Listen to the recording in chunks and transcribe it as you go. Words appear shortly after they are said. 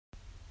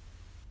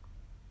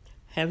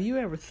Have you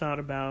ever thought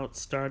about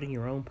starting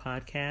your own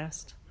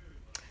podcast?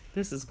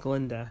 This is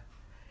Glenda.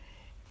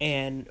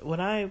 And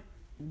when I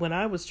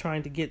was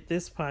trying to get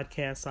this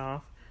podcast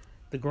off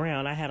the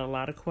ground, I had a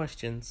lot of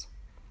questions.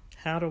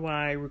 How do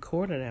I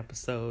record an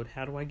episode?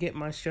 How do I get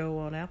my show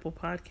on Apple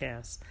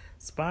Podcasts,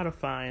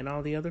 Spotify, and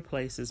all the other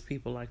places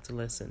people like to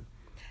listen?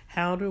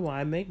 How do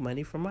I make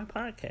money from my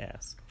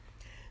podcast?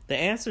 The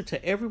answer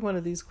to every one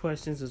of these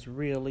questions is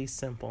really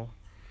simple.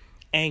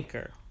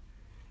 Anchor.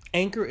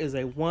 Anchor is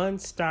a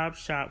one-stop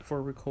shop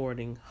for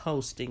recording,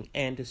 hosting,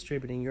 and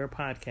distributing your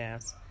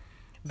podcast.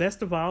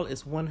 Best of all,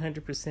 it's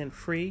 100%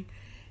 free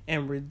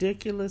and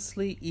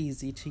ridiculously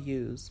easy to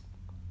use.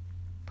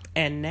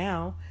 And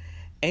now,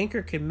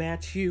 Anchor can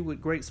match you with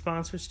great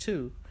sponsors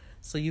too,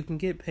 so you can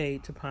get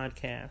paid to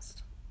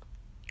podcast.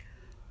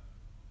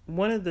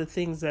 One of the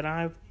things that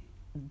I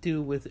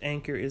do with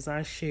Anchor is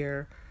I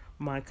share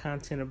my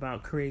content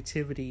about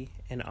creativity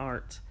and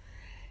art,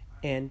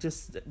 and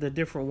just the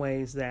different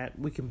ways that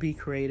we can be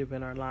creative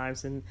in our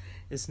lives. And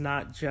it's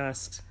not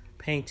just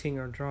painting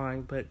or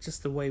drawing, but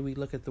just the way we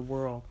look at the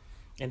world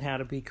and how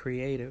to be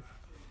creative.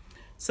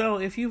 So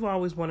if you've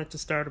always wanted to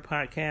start a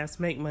podcast,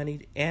 make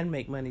money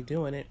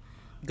doing it,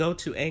 go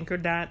to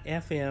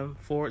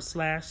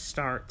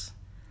anchor.fm/start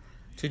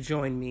to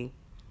join me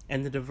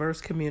and the diverse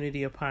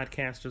community of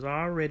podcasters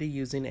already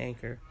using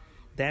Anchor.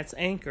 That's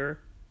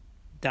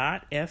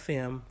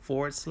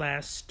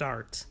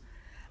anchor.fm/start.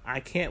 I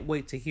can't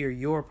wait to hear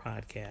your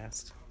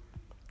podcast.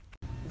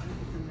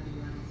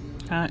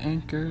 Hi,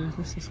 Anchor.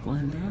 This is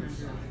Glenda.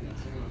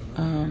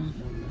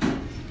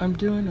 I'm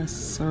doing a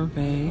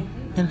survey,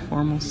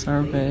 informal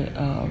survey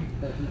of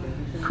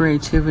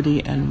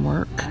creativity and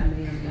work.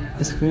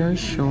 It's very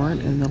short,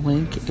 and the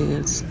link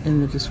is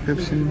in the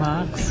description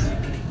box.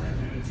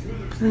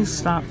 Please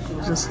stop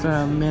just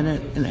a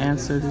minute and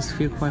answer these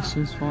few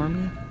questions for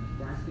me.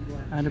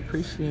 I'd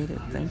appreciate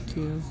it. Thank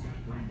you.